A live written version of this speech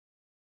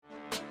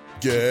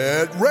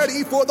Get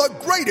ready for the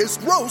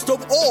greatest roast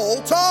of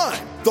all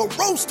time, the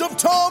Roast of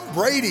Tom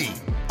Brady,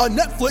 a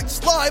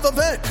Netflix live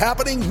event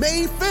happening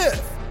May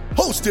 5th.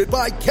 Hosted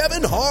by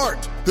Kevin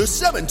Hart, the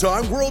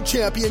 7-time world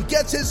champion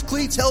gets his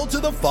cleats held to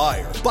the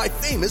fire by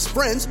famous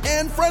friends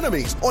and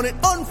frenemies on an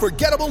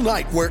unforgettable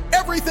night where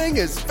everything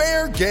is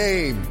fair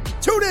game.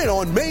 Tune in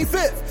on May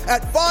 5th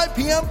at 5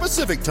 p.m.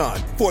 Pacific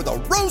time for the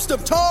Roast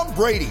of Tom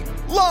Brady,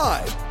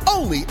 live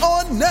only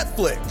on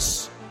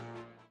Netflix.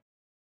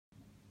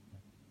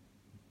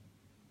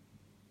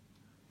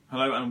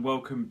 Hello and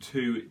welcome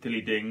to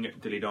Dilly Ding,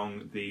 Dilly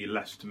Dong, the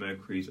Leicester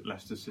Mercury's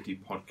Leicester City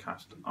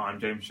podcast. I'm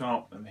James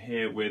Sharp. I'm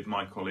here with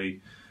my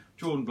colleague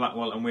Jordan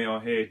Blackwell, and we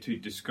are here to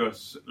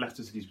discuss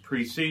Leicester City's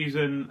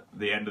pre-season,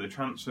 the end of the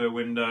transfer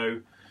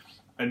window,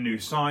 a new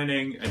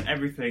signing, and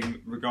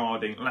everything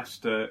regarding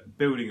Leicester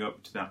building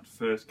up to that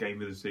first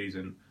game of the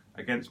season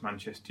against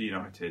Manchester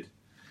United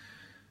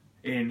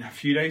in a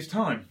few days'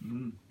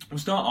 time. We'll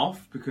start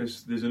off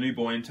because there's a new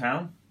boy in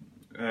town.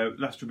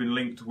 Leicester have been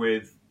linked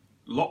with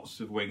lots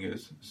of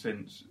wingers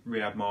since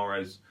Riyad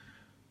Mahrez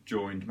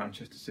joined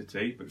Manchester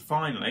City, but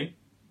finally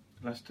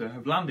Leicester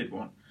have landed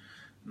one,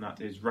 and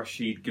that is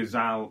Rachid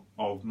Ghazal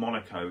of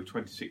Monaco,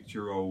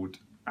 26-year-old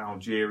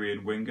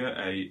Algerian winger,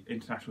 a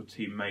international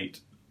teammate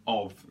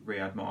of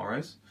Riyad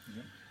Mahrez.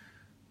 Yeah.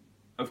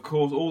 Of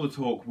course, all the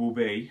talk will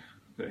be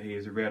that he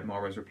is a Riyad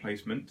Mahrez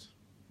replacement.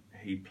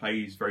 He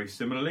plays very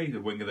similarly,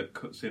 the winger that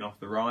cuts in off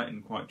the right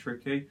and quite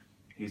tricky.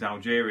 He's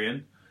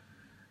Algerian.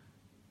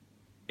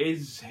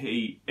 Is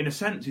he, in a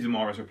sense, he's a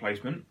Mahrez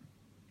replacement,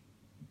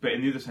 but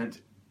in the other sense,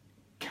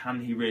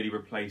 can he really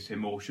replace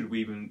him, or should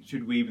we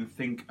even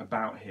think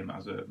about him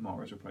as a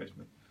Mahrez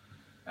replacement?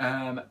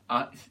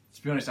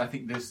 To be honest, I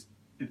think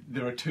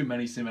there are too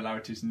many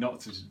similarities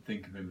not to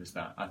think of him as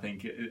that. I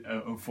think,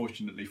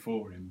 unfortunately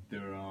for him,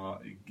 there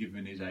are,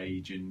 given his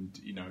age and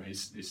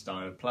his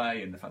style of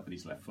play and the fact that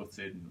he's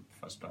left-footed and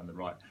first play on the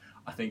right,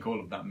 I think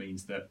all of that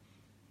means that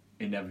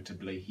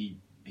inevitably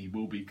he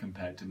will be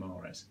compared to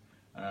Mahrez.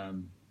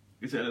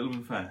 Is it a little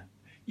unfair?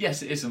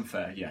 Yes, it is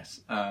unfair, yes.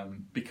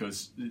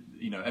 Because,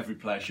 every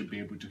player should be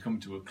able to come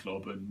to a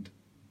club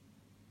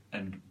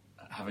and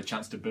have a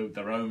chance to build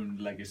their own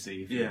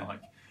legacy, if you like,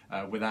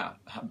 without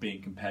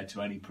being compared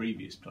to any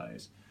previous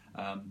players.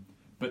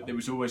 But there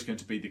was always going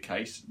to be the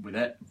case with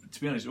it. To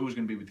be honest, always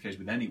going to be the case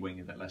with any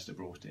winger that Leicester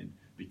brought in,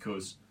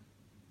 because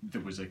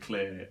there was a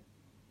clear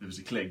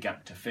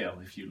gap to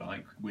fill, if you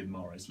like, with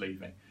Mahrez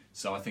leaving.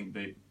 So I think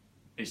that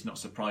it's not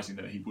surprising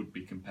that he would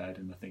be compared,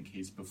 and I think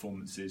his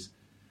performances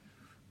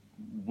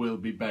will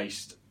be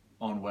based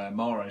on where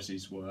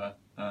Mahrez's were,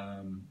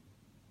 and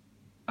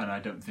I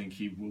don't think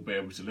he will be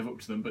able to live up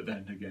to them. But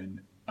then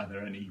again, are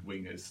there any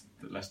wingers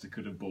that Leicester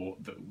could have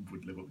bought that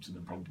would live up to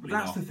them? Probably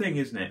not. That's the thing,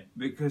 isn't it?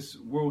 Because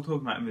we're all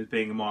talking about him as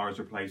being a Mahrez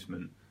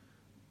replacement.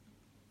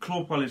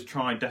 Clawell is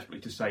trying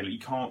desperately to say that you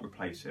can't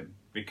replace him,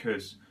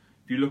 because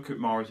if you look at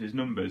Mahrez's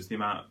numbers, the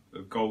amount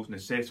of goals and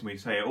assists, and we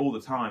say it all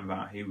the time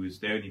about he was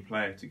the only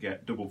player to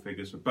get double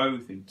figures for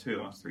both in 2 of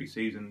the last 3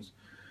 seasons.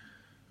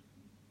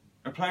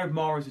 A player of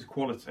Mahrez's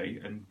quality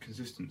and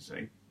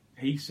consistency,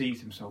 he sees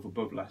himself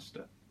above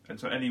Leicester, and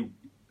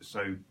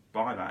so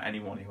by that,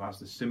 anyone who has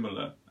the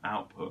similar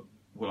output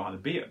will either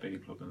be at a bigger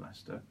club than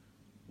Leicester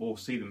or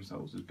see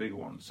themselves as bigger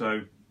ones.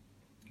 So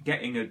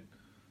getting a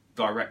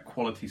direct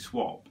quality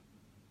swap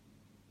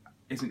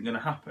isn't going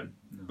to happen.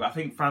 No. But I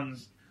think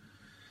fans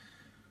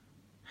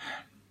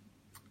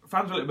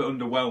are a little bit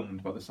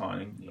underwhelmed by the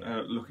signing,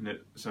 looking at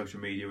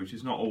social media, which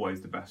is not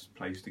always the best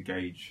place to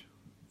gauge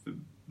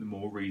the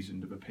more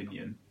reasoned of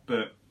opinion.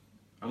 But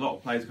a lot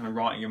of players are kind of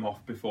writing him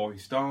off before he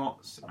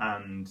starts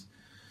and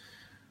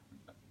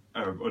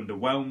are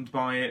underwhelmed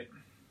by it.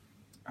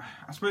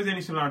 I suppose the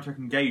only similarity I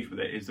can gauge with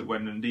it is that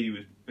when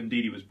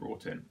Ndidi was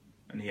brought in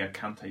and he had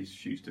Kante's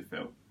shoes to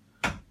fill,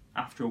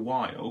 after a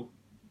while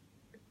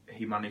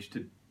he managed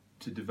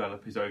to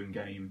develop his own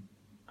game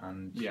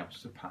and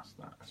surpass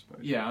that, I suppose.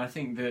 Yeah, I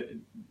think that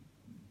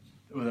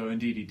although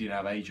Ndidi did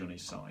have age on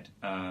his side,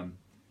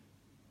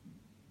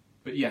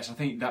 but yes, I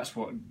think that's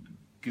what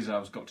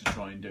Ghazal's got to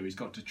try and do. He's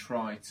got to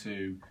try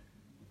to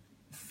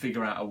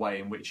figure out a way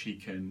in which he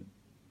can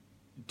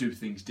do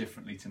things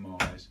differently to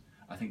Mahrez.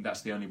 I think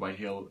that's the only way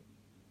he'll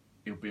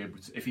be able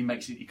to. If he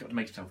makes it, he's got to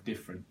make himself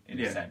different in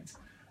a sense.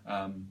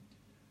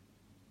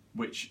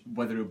 Which,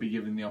 whether he'll be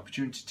given the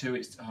opportunity to,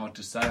 it's hard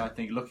to say. I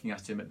think looking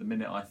at him at the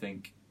minute, I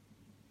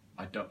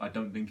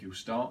don't think he'll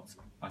start.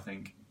 I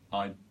think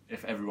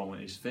if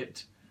everyone is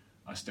fit,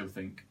 I still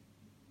think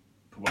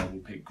Puel will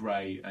pick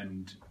Gray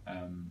and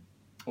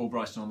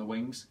Albrighton on the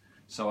wings.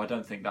 So I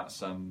don't think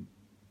that's.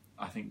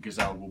 I think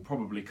Ghazal will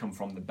probably come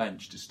from the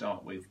bench to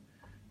start with,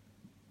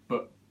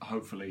 but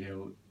hopefully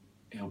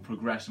he'll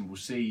progress, and we'll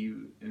see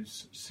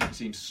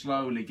him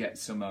slowly get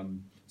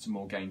some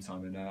more game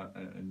time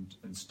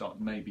and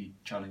start maybe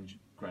challenge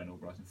Gray and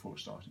Albrighton for a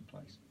starting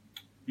place.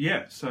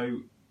 Yeah,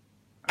 so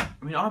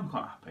I'm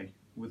quite happy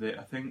with it,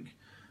 I think,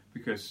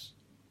 because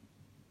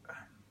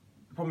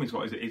the problem is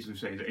what is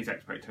his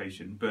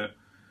expectation, but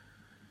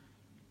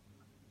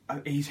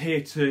he's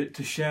here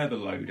to share the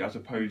load as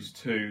opposed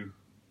to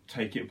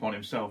take it upon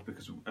himself,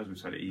 because as we've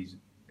said,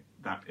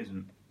 that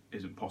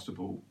isn't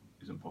possible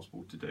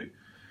to do.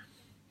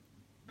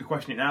 The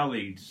question it now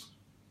leads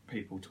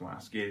people to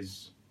ask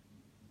is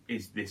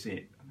this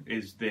it?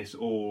 Is this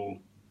all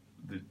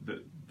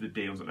the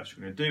deals that Leicester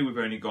are going to do? We've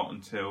only got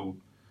until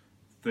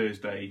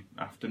Thursday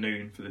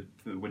afternoon for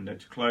the window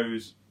to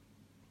close.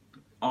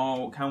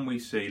 Can we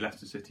see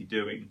Leicester City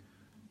doing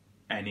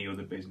any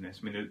other business?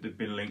 I mean, they've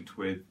been linked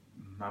with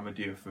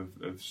Mamadou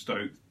of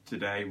Stoke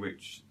today,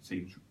 which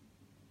seems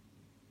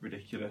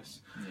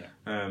ridiculous.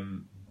 Yeah.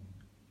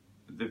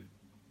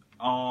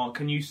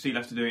 Can you see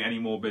Leicester doing any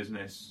more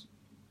business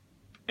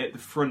at the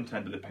front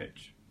end of the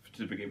pitch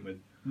to begin with?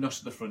 Not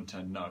at the front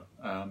end, no.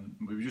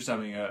 We were just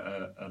having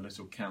a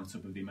little count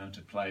up of the amount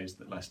of players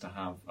that Leicester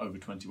have, over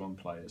 21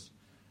 players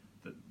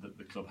that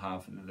the club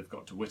have, and they've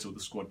got to whittle the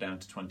squad down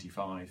to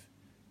 25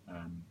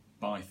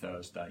 by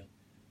Thursday.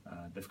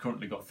 They've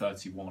currently got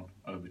 31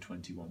 over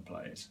 21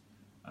 players.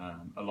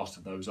 A lot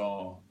of those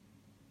are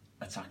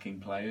attacking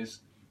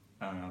players.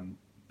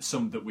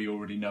 Some that we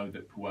already know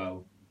that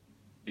Puel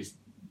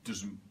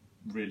doesn't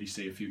really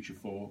see a future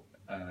for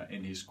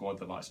in his squad,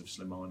 the likes of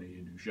Slimani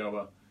and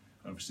Ulloa.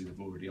 Obviously, they've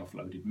already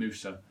offloaded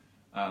Musa.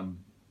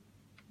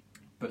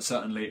 But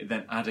certainly,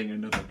 then adding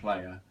another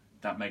player,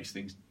 that makes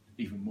things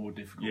even more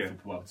difficult for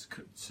Puel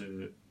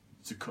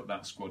to cut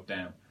that squad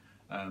down.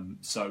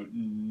 So,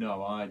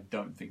 no, I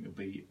don't think there'll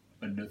be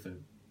another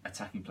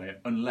attacking player,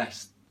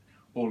 unless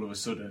all of a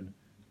sudden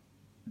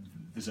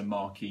there's a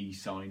marquee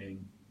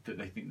signing that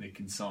they think they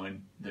can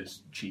sign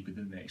that's cheaper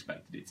than they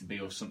expected it to be,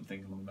 or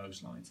something along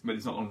those lines. But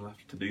there's not long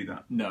left to do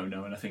that. No, and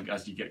I think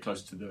as you get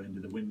closer to the end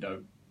of the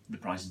window, the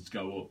prices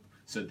go up.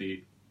 So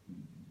the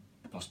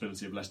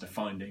possibility of Leicester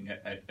finding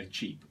a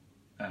cheap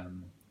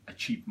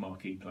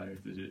marquee player,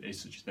 if there is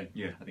such a thing,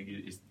 I think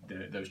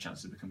those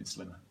chances are becoming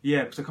slimmer.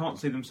 Yeah, because I can't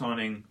see them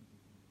signing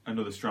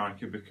another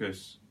striker,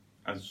 because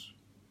as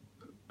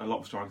a lot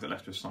of strikers that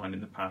Leicester have signed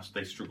in the past,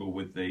 they struggle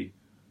with they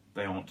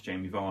aren't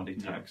Jamie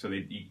Vardy tag, so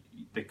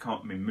they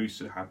can't. I mean,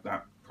 Musa had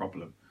that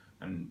problem,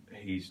 and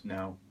he's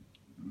now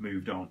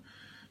moved on.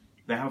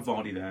 They have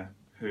Vardy there,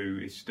 who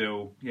is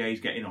still he's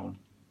getting on,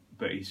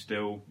 but he's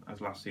still, as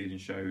last season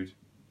showed,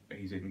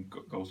 he's in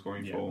goal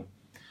scoring form.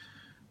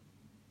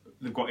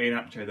 They've got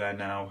Iheanacho there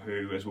now,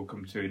 who, as we'll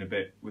come to in a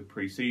bit with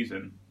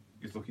pre-season,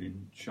 is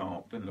looking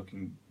sharp and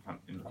looking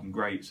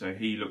great. So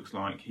he looks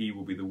like he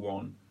will be the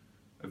one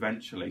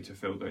eventually to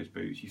fill those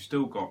boots. You've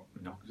still got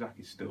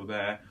Nakazaki's still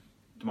there.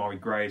 Damari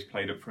Gray has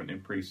played up front in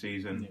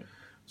pre-season. Yeah.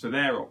 So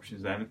there are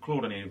options there. And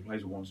Claude O'Neill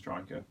plays with one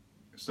striker.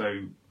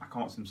 So I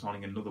can't see them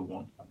signing another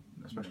one,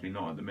 especially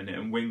not at the minute.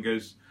 And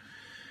wingers,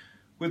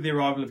 with the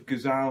arrival of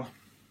Gazal,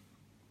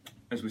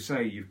 as we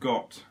say, you've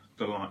got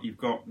now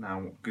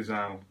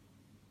Gazal,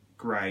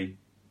 Gray,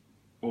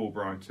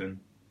 Albrighton,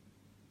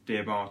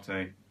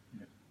 Diabate,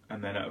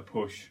 and then at a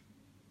push,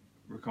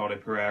 Ricardo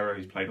Pereira,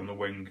 who's played on the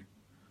wing.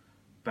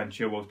 Ben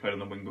Chilwell's played on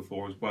the wing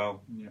before as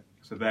well. Yeah.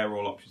 So they're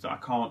all options that I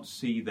can't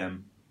see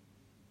them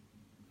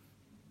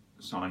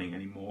signing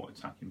any more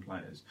attacking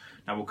players.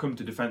 Now we'll come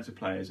to defensive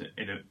players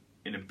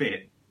in a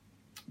bit,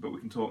 but we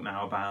can talk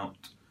now about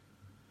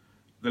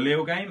the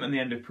Lille game and the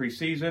end of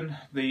pre-season.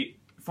 The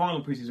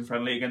final pre-season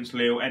friendly against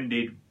Lille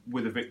ended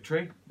with a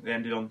victory. They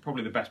ended on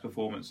probably the best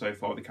performance so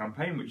far of the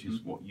campaign, which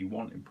is what you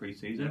want in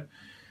pre-season. Yeah.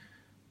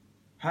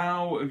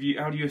 How do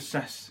you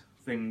assess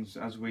things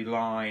as we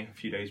lie a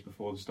few days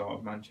before the start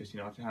of Manchester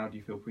United? How do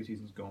you feel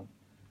pre-season's gone?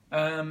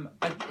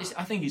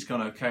 I think it's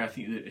gone okay. I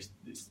think that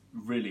it's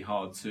really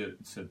hard to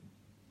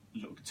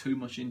look too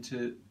much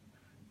into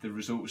the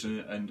results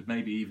and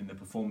maybe even the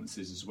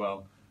performances as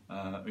well.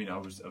 I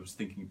was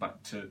thinking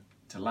back to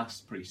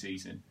last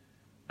pre-season,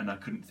 and I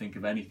couldn't think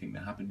of anything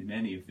that happened in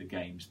any of the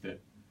games that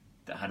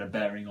had a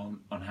bearing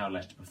on how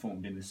Leicester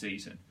performed in the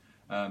season.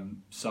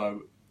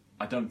 So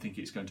I don't think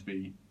it's going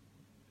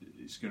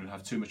to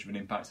have too much of an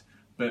impact.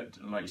 But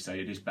like you say,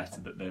 it is better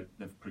that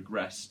they've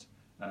progressed,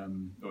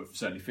 or it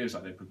certainly feels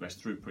like they've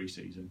progressed through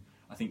pre-season.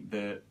 I think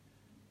they've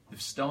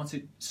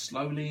started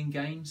slowly in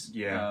games,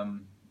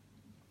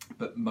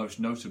 but most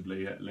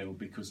notably at Lille,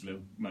 because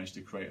Lille managed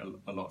to create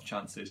a lot of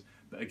chances.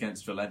 But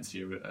against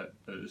Valencia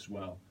as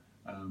well,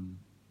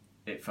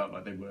 it felt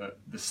like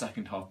the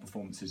second half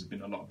performances have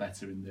been a lot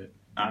better in the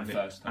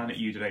first half. And at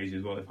Udinese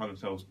as well, they found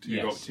themselves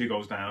two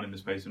goals down in the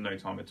space of no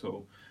time at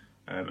all.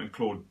 And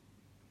Claude,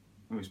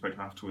 when we spoke to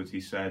him afterwards, he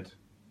said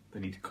they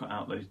need to cut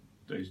out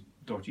those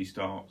dodgy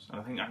starts. And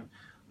I think I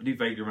do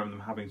vaguely remember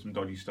them having some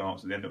dodgy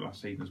starts at the end of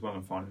last season as well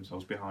and finding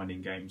themselves behind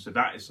in games. So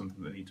that is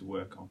something they need to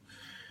work on.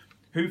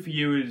 Who for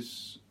you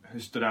has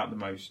stood out the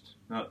most?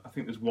 Now, I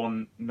think there's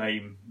one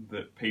name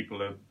that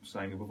people are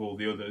saying above all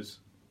the others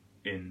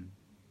in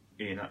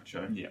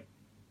Iheanacho. Yeah.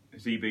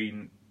 Has he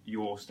been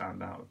your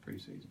standout of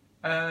pre-season?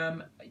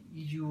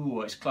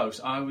 It's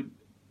close.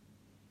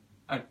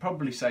 I'd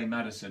probably say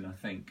Maddison, I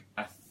think.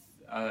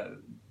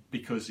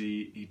 Because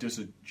he does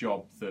a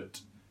job that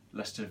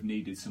Leicester have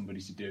needed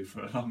somebody to do for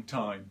a long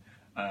time,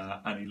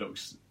 and he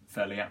looks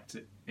fairly apt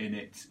in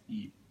it.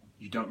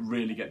 you don't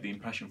really get the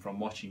impression from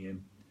watching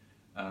him,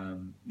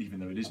 even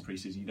though it is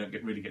pre-season, you don't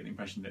really get the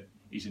impression that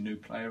he's a new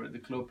player at the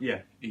club.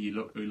 Yeah, he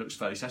looks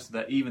fairly settled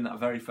there. Even that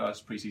very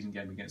first pre-season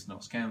game against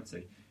Notts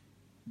County,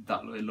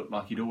 it looked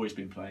like he'd always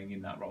been playing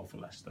in that role for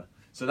Leicester.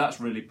 So that's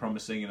really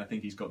promising, and I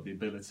think he's got the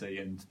ability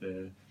and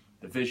the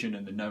vision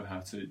and the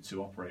know-how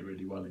to operate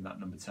really well in that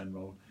number 10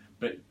 role.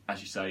 But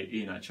as you say,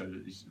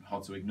 Iheanacho, is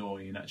hard to ignore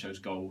Iheanacho's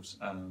goals.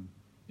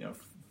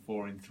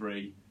 4 in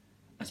 3,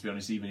 and to be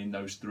honest, even in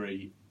those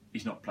 3,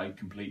 he's not played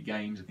complete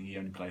games. I think he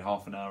only played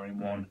half an hour in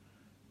one,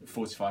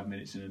 45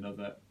 minutes in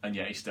another, and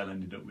yet he still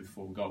ended up with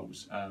 4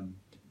 goals,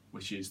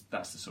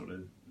 that's the sort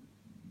of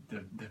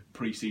the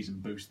pre-season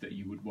boost that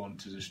you would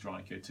want as a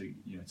striker to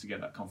get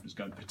that confidence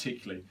going,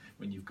 particularly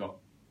when you've got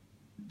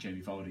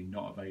Jamie Vardy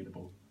not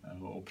available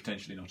or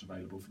potentially not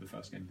available for the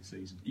first game of the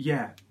season.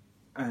 Yeah.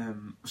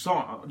 So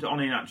on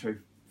Iheanacho,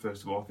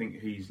 first of all, I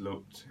think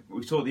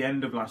we saw at the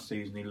end of last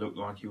season he looked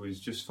like he was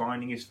just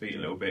finding his feet a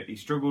little bit. He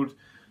struggled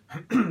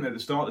at the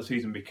start of the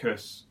season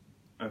because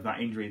of that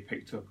injury he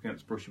picked up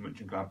against Borussia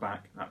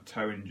Mönchengladbach, that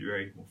toe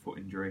injury or foot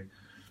injury.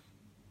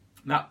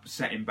 That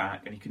set him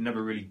back and he could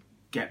never really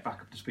get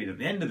back up to speed. At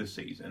the end of the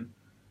season,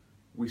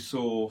 we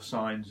saw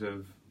signs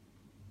of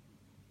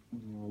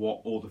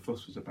what all the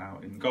fuss was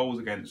about. In goals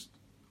against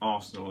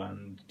Arsenal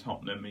and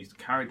Tottenham, he's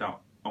carried that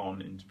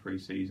on into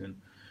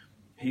pre-season.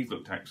 He's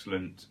looked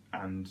excellent,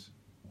 and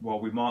while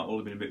we might all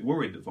have been a bit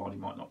worried that Vardy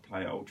might not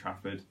play at Old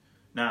Trafford,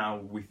 now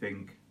we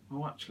think,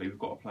 actually we've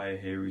got a player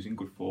here who's in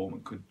good form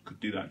and could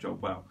do that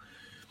job well.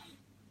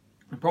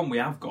 The problem we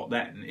have got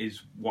then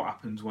is what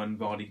happens when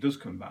Vardy does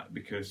come back,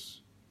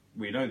 because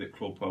we know that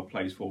Claude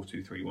plays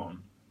 4-2-3-1,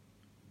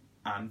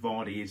 and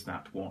Vardy is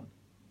that one.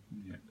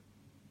 Yeah.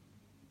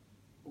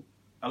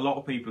 A lot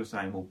of people are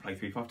saying, well, play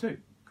 3-5-2,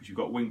 because you've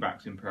got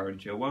wing-backs in Pereira and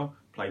Chilwell,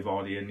 play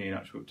Vardy and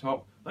Iheanacho up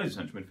top. Those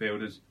are central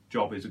midfielders.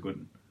 Job is a good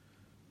one.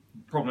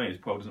 The problem is,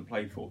 Paul doesn't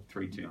play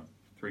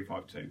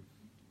 3-5-2.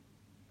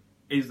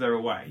 Is there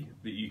a way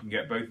that you can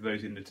get both of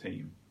those in the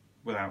team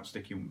without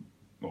sticking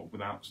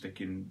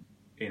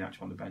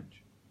Iheanacho on the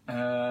bench?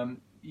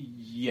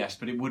 Yes,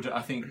 but it would,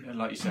 I think,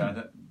 like you said,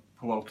 that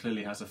Paul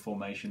clearly has a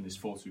formation, this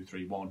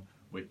 4-2-3-1,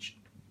 which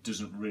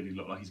doesn't really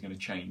look like he's going to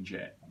change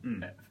it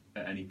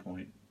at any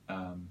point.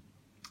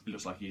 It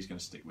looks like he's going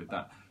to stick with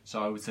that.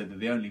 So I would say that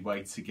the only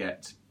way to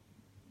get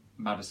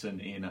Maddison,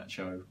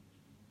 Iheanacho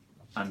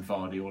and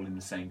Vardy all in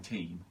the same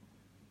team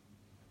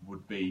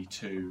would be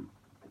to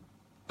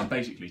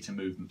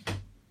move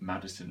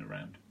Maddison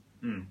around.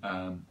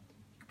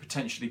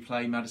 Potentially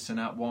play Maddison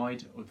out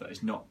wide, although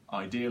it's not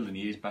ideal and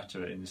he is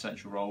better in the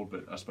central role,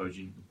 but I suppose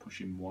you can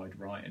push him wide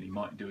right and he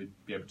might be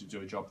able to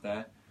do a job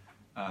there.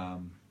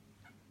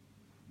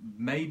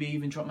 Maybe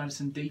even drop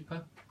Maddison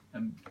deeper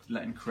and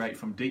let him create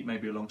from deep,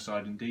 maybe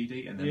alongside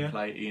Ndidi, and then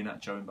play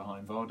Iheanacho in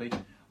behind Vardy.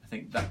 I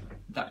think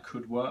that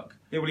could work.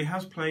 Yeah, well, he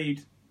has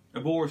played.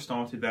 Abora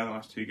started there the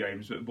last 2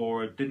 games, but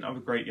Abora didn't have a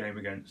great game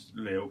against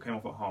Lille, came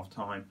off at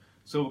half-time.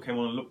 Silva came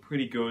on and looked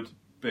pretty good,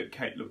 but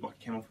Kate looked like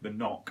he came off with a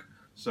knock.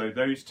 So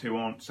those 2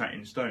 aren't set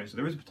in stone, so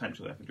there is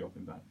potential there for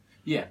dropping back.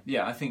 Yeah,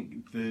 I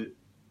think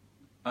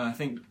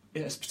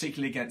it's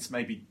particularly against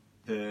maybe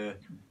the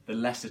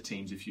lesser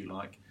teams, if you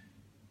like,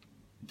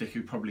 they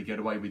could probably get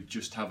away with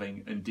just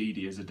having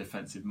Ndidi as a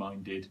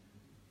defensive-minded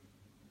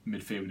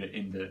midfielder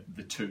in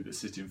the 2 that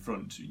sit in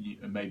front,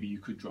 and maybe you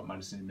could drop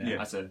Maddison in there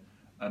as a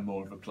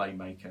more of a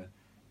playmaker.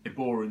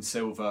 Ibora and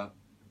Silva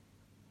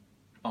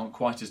aren't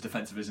quite as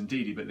defensive as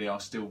Ndidi, but they are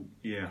still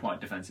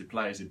quite defensive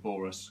players.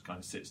 Ibora kind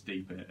of sits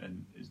deep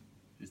and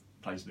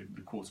plays the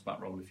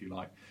quarterback role, if you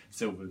like.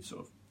 Silva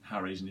sort of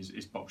harries and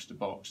is box to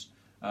box.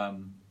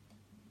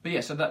 But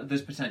yeah, so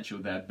there's potential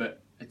there.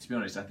 But to be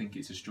honest, I think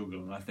it's a struggle,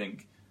 and I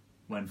think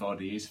when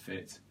Vardy is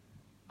fit,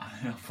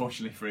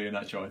 unfortunately for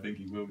Iheanacho, I think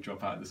he will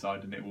drop out of the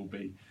side, and it will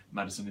be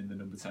Maddison in the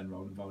number 10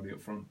 role and Vardy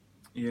up front.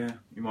 Yeah,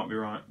 you might be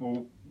right.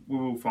 Well, we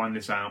will find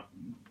this out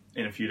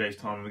in a few days'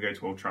 time when we go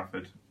to Old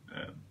Trafford.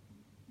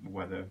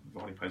 Whether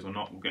Vardy plays or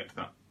not, we'll get to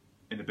that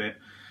in a bit.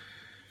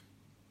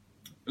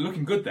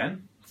 Looking good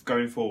then,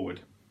 going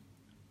forward.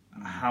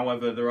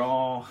 However, there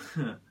are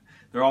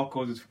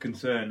causes for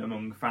concern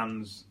among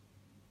fans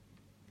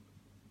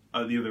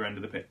at the other end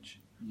of the pitch.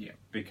 Yeah.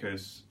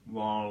 Because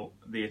while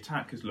the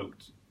attack has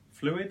looked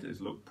fluid, has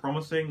looked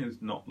promising,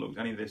 has not looked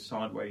any of this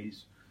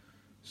sideways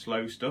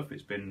slow stuff,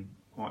 it's been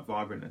quite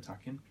vibrant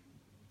attacking.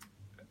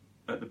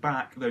 At the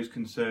back, those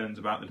concerns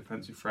about the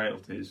defensive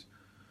frailties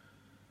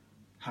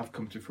have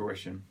come to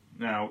fruition.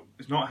 Now,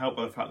 it's not helped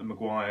by the fact that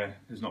Maguire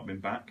has not been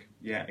back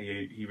yet.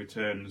 He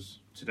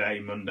returns today,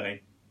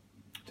 Monday,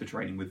 to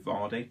training with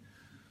Vardy.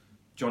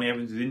 Johnny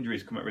Evans' injury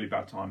has come at a really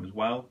bad time as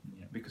well,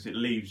 because it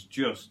leaves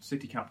just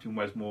City captain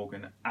Wes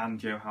Morgan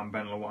and Johan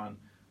Ben Lawan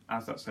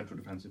as that central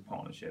defensive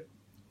partnership.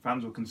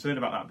 Fans were concerned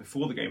about that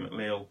before the game at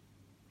Lille,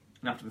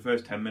 and after the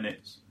first 10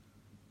 minutes,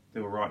 they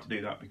were right to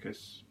do that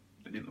because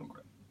they didn't look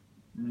great.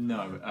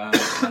 No,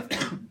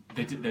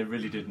 they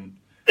really didn't.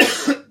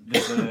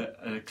 There's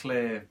a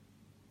clear...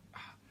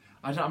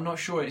 I'm not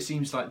sure. It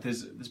seems like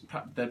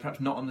they're perhaps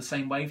not on the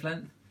same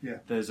wavelength. Yeah.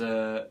 There's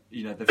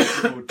they've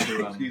struggled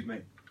to excuse me.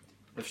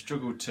 They've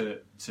struggled to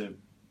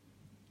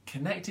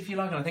connect, if you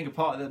like, and I think a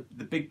part of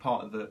the big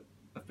part of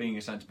being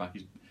a centre back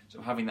is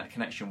sort of having that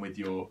connection with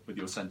your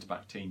centre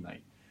back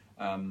teammate.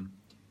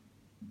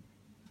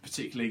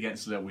 Particularly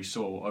against Lille, we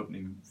saw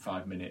opening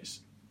 5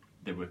 minutes,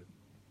 they were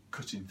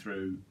cutting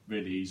through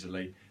really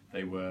easily.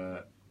 They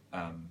were,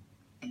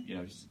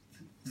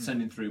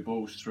 sending through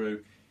balls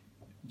through.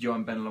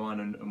 Johan Benlouan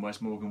and Wes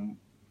Morgan,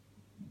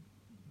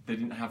 they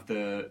didn't have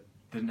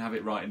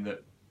it right in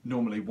that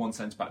normally one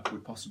centre back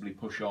would possibly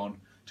push on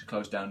to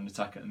close down an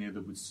attacker and the other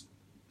would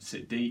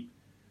sit deep.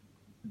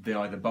 They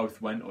either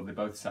both went or they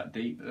both sat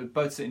deep.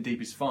 Both sitting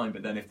deep is fine,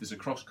 but then if there's a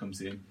cross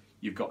comes in,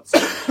 you've got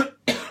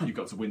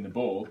to win the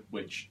ball,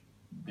 which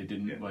they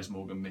didn't. Yeah. Wes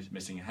Morgan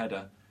missing a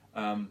header.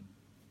 There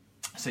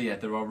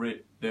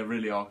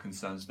really are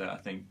concerns there. I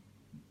think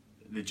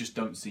they just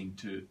don't seem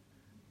to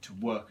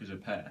work as a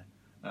pair,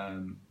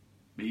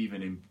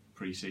 even in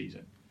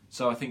pre-season.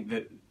 So I think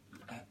that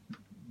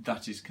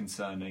is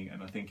concerning,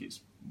 and I think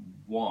it's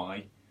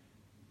why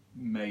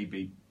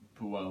maybe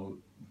Puel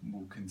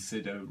will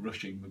consider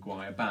rushing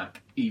Maguire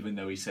back, even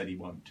though he said he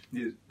won't.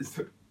 Yeah,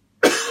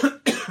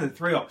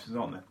 three options,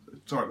 aren't there?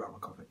 Sorry about my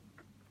coffee.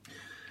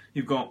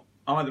 You've got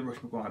either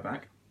rush Maguire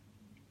back,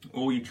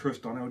 or you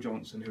trust Donnell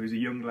Johnson, who is a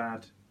young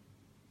lad.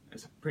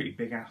 It's a pretty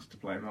big ask to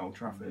play him at Old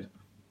Trafford.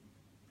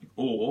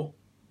 Or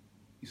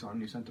you sign a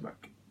new centre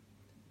back.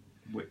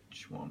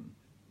 Which one?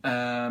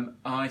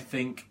 I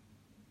think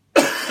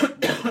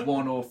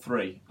one or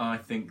three. I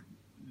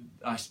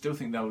still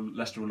think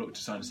Leicester will look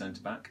to sign a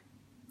centre back.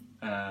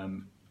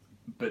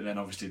 But then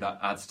obviously that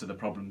adds to the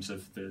problems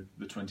of the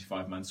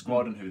 25-man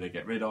squad and who they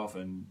get rid of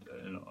and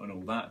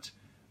all that.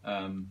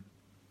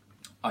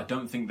 I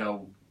don't think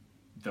they'll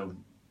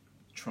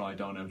try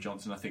Darnell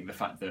Johnson. I think the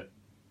fact that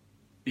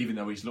even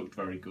though he's looked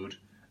very good,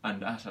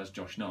 and as has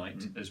Josh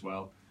Knight as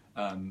well,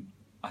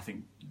 I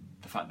think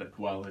the fact that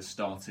Puel has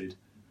started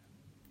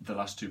the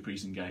last two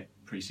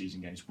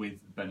pre-season games with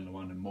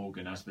Benlouan and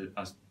Morgan as the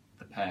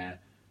pair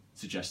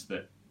suggests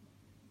that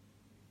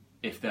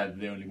if they're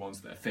the only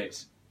ones that are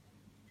fit,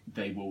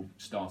 they will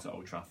start at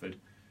Old Trafford.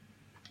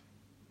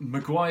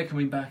 Maguire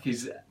coming back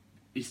is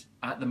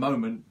at the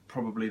moment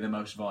probably the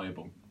most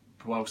viable.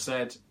 Puel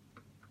said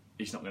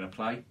he's not going to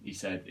play. He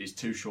said it's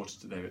too short.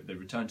 They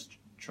returned to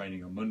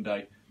training on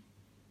Monday.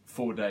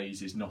 4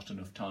 days is not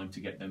enough time to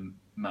get them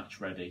match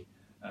ready.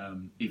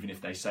 Even if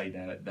they say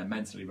they're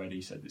mentally ready,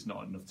 he said there's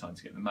not enough time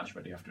to get them match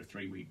ready after a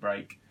 3-week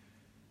break.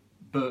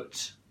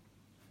 But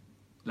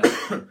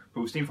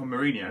we've seen from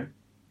Mourinho,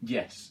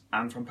 yes,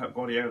 and from Pep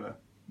Guardiola,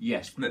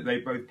 yes, that they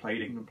both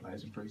played England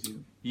players in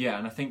pre-season. Yeah,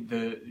 and I think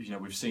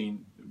we've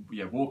seen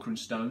Walker and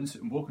Stones,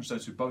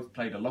 who both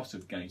played a lot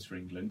of games for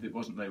England. It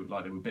wasn't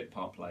like they were bit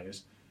part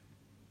players,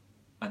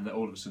 and that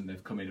all of a sudden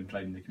they've come in and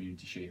played in the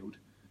Community Shield.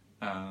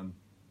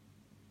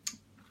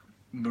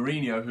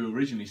 Mourinho, who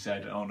originally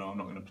said, "Oh no, I'm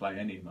not going to play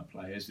any of my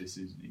players. This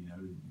is he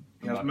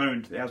has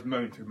moaned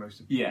through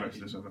most of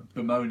the summer,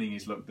 bemoaning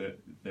his luck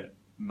that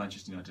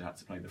Manchester United had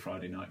to play the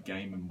Friday night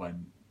game, and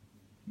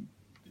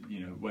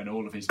when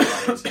all of his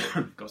players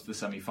got to the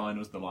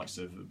semi-finals, the likes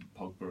of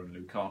Pogba and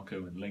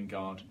Lukaku and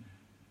Lingard,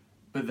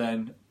 but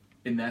then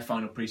in their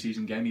final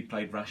pre-season game he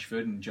played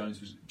Rashford and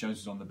Jones was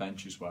on the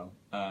bench as well.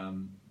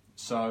 And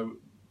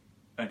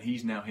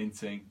he's now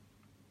hinting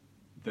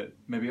that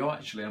maybe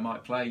I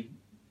might play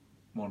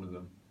one of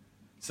them.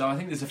 So I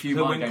think there's a few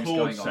mind games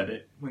going on.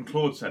 When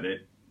Claude said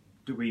it,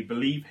 do we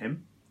believe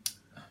him,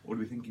 or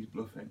do we think he's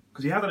bluffing?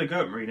 Because he had a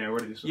go at Mourinho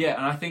already this summer. Yeah,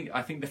 and I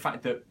think the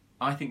fact that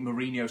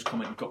Mourinho's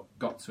comment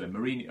got to him.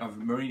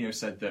 Mourinho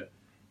said that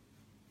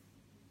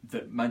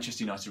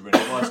Manchester United were in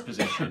a worse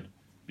position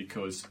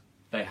because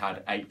they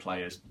had 8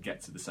 players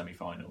get to the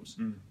semi-finals,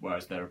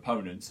 whereas their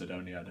opponents had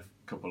only had a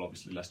couple.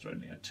 Obviously, Leicester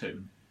only had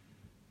 2.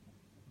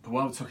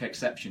 Puel took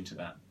exception to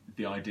that,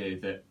 the idea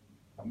that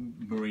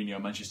Mourinho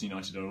and Manchester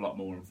United are a lot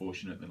more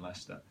unfortunate than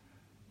Leicester.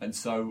 And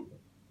so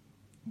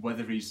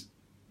whether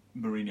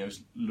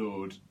Mourinho's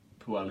lured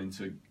Puel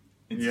into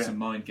some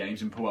mind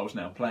games, and Puel's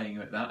now playing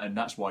at that, and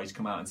that's why he's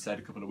come out and said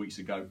a couple of weeks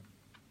ago,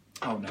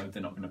 "Oh no,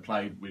 they're not going to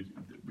play. We've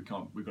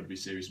got to be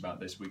serious about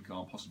this. We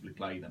can't possibly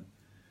play them."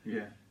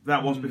 Yeah,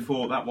 that was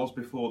before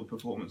the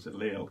performance at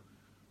Lille,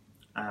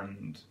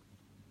 and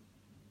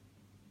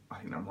I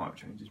think that might have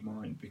changed his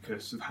mind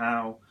because of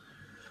how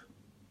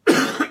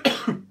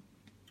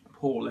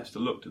poor Leicester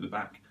looked at the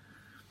back.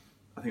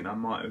 I think that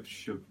might have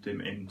shoved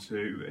him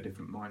into a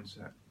different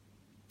mindset.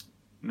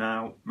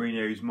 Now,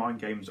 Mourinho's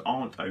mind games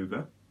aren't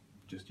over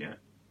just yet,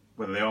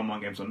 whether they are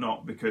mind games or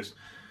not, because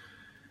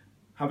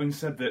having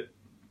said that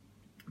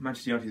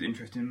Manchester United's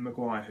interest in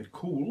Maguire had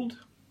cooled,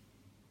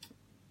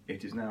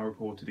 it is now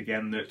reported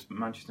again that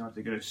Manchester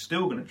United are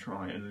still going to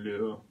try and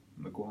lure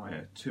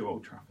Maguire to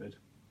Old Trafford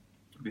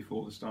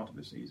before the start of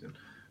the season.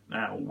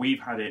 Now, we've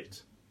had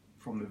it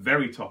from the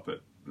very top at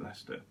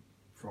Leicester,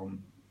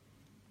 from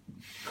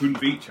Kun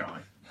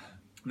Vichai,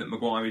 that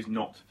Maguire is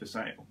not for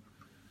sale.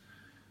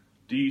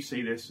 Do you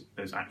see this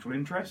as actual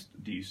interest?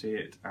 Do you see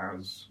it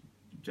as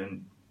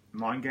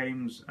mind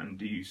games, and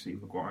do you see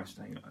Maguire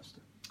staying at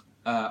Leicester?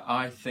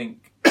 I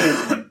think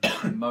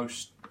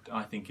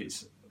I think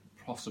it's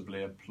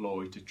possibly a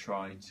ploy to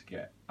try to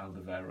get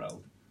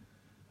Alderweireld.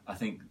 I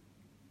think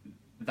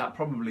that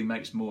probably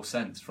makes more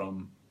sense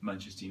from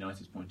Manchester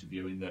United's point of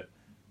view, in that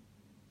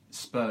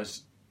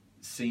Spurs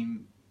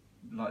seem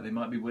like they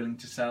might be willing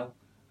to sell.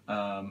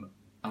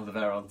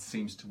 Alderweireld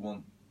seems to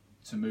want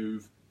to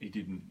move.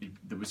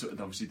 There was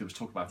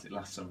talk about it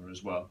last summer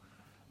as well,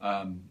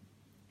 and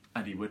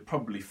he would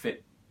probably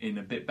fit in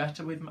a bit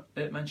better with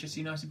Manchester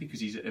United because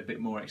he's a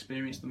bit more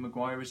experienced than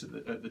Maguire is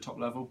at the top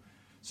level.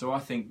 So I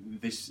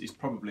think this is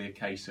probably a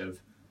case of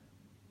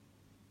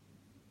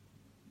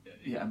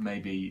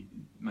maybe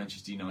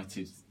Manchester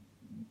United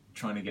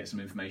trying to get some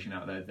information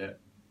out there that,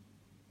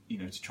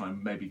 to try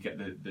and maybe get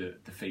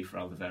the fee for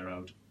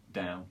Alderweireld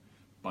down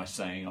by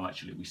saying,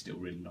 actually, we still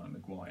really like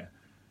Maguire.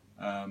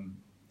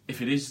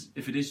 If it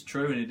is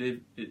true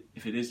and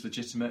if it is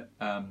legitimate,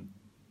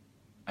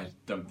 I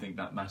don't think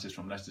that matters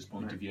from Leicester's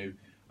point of view.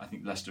 I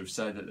think Leicester have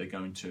said that they're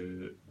going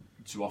to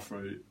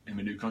offer him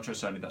a new contract.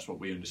 Certainly, that's what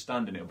we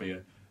understand, and it'll be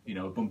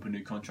a bumper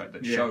new contract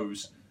that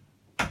shows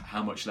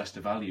how much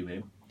Leicester value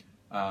him.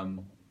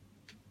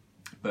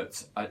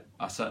 But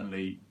I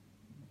certainly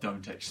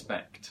don't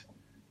expect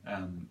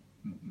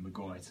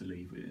Maguire to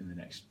leave in the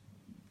next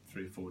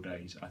 3 or 4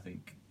 days. I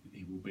think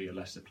he will be a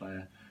Leicester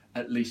player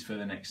at least for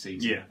the next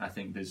season. Yeah. I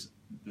think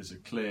there's a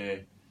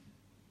clear.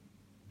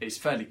 It's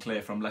fairly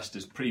clear from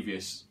Leicester's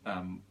previous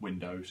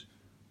windows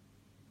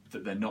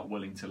that they're not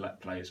willing to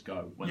let players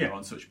go when they're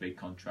on such big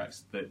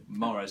contracts. That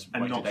Mahrez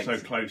and waited not so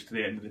close to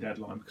the end of the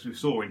deadline, because we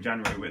saw in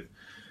January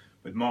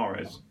with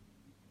Mahrez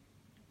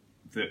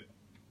that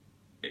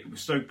it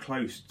was so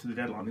close to the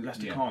deadline that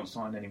Leicester can't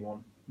sign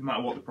anyone, no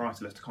matter what the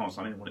price. Leicester can't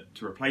sign anyone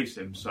to replace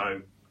him.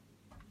 So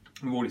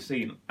we've already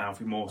seen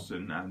Alfie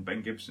Mawson and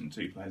Ben Gibson,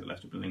 2 players that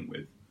Leicester have been linked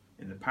with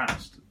in the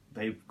past.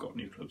 They've got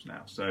new clubs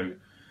now, so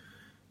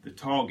the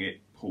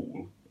target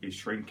pool is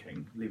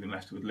shrinking, leaving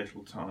Leicester with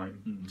little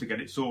time to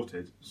get it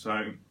sorted.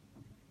 So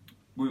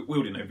we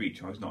already know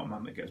Vichai is not a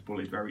man that gets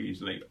bullied very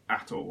easily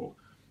at all,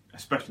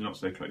 especially not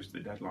so close to the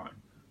deadline.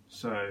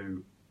 So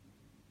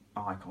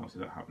I can't see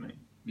that happening.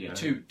 Yeah,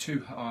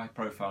 two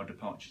high-profile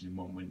departures in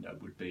one window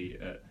would be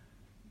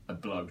a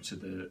blow to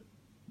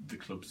the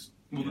club's.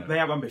 They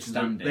have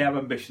ambitions. They have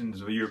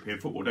ambitions of a European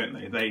football,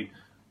 don't they?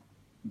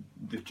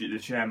 The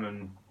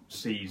chairman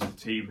sees the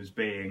team as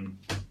being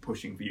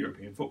pushing for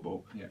European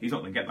football. Yeah. He's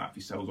not going to get that if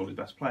he sells all his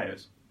best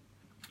players,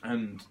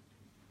 and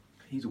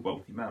he's a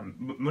wealthy man.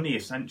 Money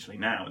essentially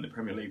now in the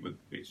Premier League,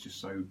 it's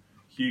just so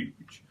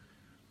huge.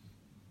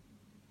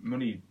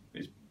 Money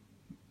is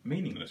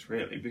meaningless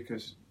really,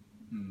 because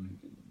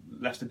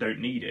Leicester don't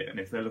need it, and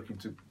if they're looking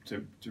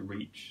to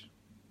reach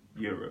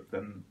Europe,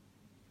 then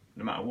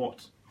no matter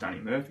what Danny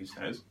Murphy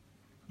says,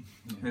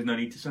 there's no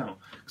need to sell.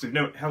 Because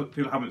if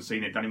people haven't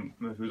seen it, Danny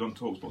Murphy was on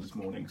TalkSport this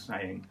morning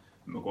saying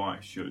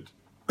Maguire should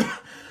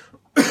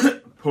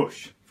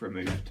push for a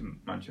move to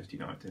Manchester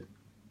United.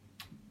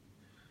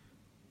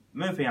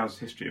 Murphy has a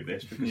history of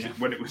this, because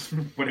when it was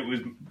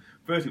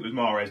first it was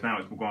Mahrez, now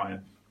it's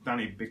Maguire.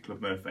 Danny Big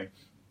Club Murphy.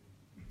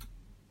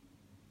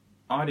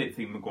 I didn't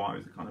think Maguire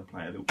was the kind of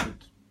player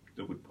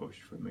that would push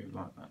for a move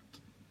like that.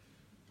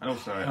 And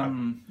also,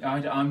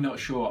 I'm not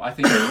sure. I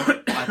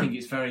think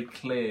it's very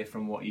clear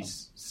from what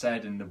he's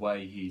said and the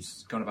way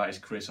he's gone about his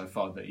career so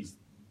far that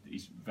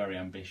he's very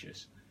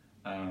ambitious.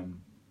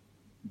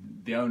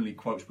 The only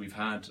quotes we've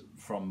had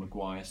from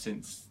Maguire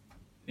since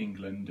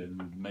England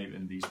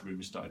and these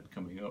rumours started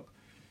coming up,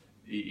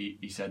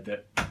 he said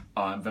that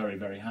I'm very,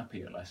 very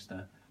happy at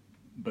Leicester,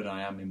 but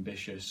I am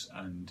ambitious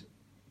and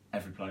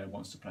every player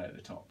wants to play at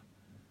the top.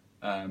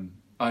 I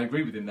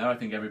agree with him there. I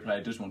think every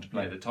player does want to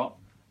play at the top,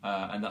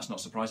 and that's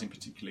not surprising,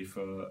 particularly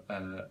for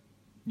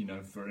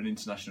for an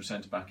international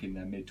centre back in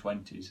their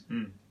mid-20s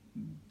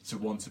to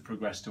want to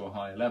progress to a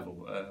higher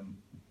level.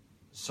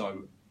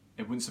 So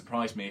it wouldn't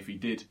surprise me if he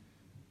did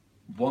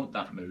want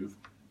that move.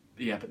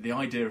 But the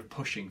idea of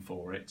pushing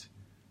for it,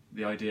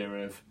 the idea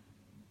of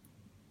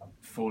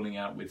falling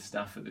out with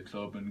staff at the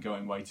club and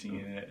waiting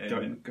in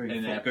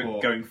an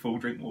airport, going full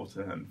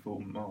Drinkwater and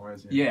full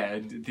Mahrez. Yeah,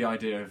 the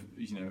idea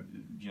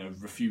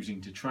of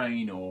refusing to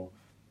train, or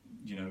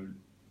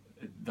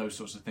those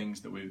sorts of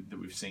things that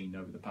we've seen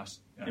over the past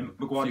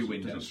Maguire few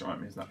windows. Doesn't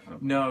strike me as that kind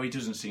of. No, he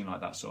doesn't seem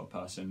like that sort of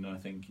person. I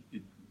think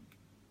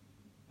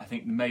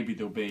maybe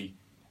there'll be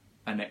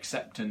an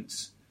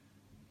acceptance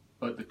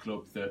at the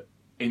club that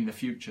in the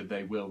future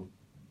they will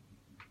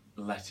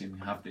let him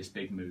have this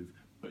big move,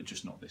 but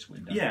just not this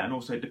window. Yeah, and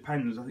also it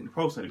depends. I think the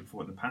Paul said it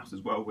before in the past as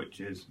well, which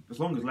is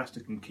as long as Leicester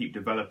can keep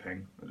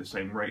developing at the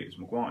same rate as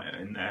Maguire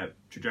in their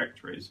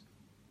trajectories,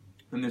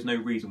 then there's no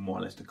reason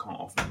why Leicester can't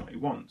offer him what he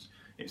wants.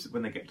 It's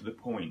when they get to the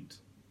point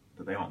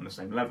that they aren't on the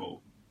same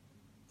level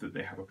that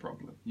they have a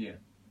problem. Yeah,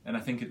 and I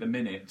think at the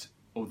minute,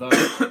 although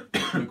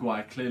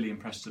Maguire clearly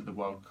impressed at the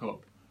World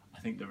Cup, I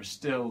think there are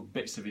still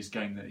bits of his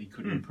game that he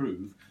could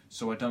improve.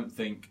 So I don't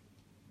think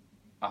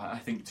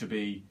to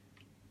be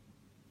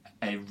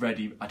I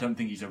don't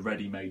think he's a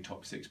ready-made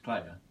top 6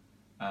 player.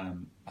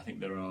 I think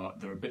there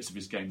are bits of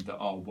his game that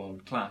are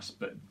world class,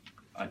 but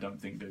I don't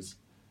think there's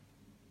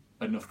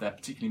enough there,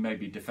 particularly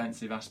maybe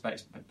defensive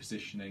aspects,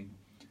 positioning.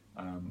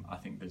 I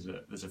think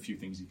there's a few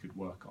things he could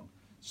work on.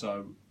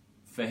 So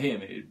for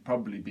him, it'd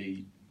probably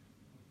be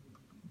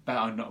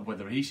better. Not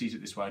whether he sees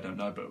it this way, I don't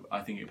know, but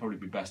I think it'd probably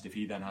be best if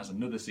he then has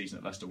another season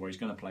at Leicester where he's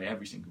going to play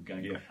every single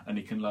game and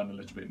he can learn a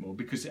little bit more.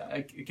 Because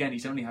again,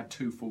 he's only had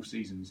 2 full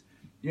seasons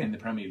in the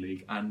Premier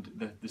League, and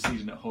the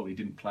season at Hull he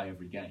didn't play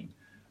every game.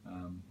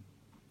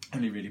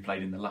 Only really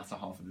played in the latter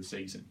half of the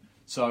season.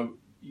 So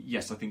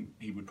yes, I think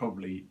he would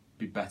probably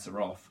be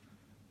better off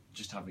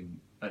just having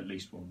at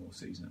least one more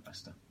season at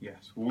Leicester.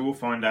 Yes, we will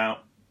find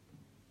out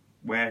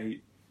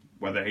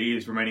whether he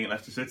is remaining at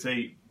Leicester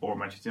City or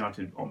Manchester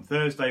United on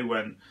Thursday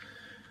when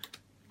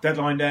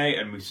deadline day,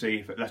 and we see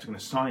if Leicester are going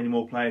to sign any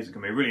more players. It's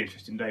going to be a really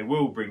interesting day.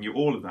 We'll bring you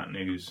all of that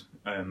news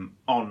on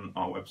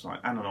our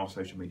website and on our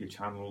social media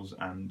channels,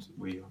 and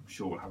I'm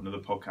sure we'll have another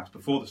podcast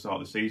before the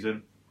start of the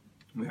season.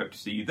 We hope to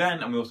see you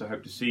then, and we also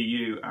hope to see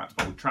you at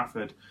Old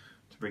Trafford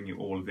to bring you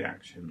all of the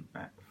action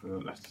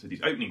for Leicester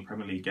City's opening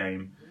Premier League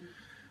game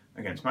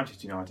against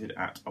Manchester United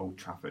at Old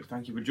Trafford.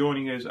 Thank you for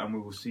joining us, and we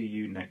will see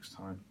you next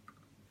time.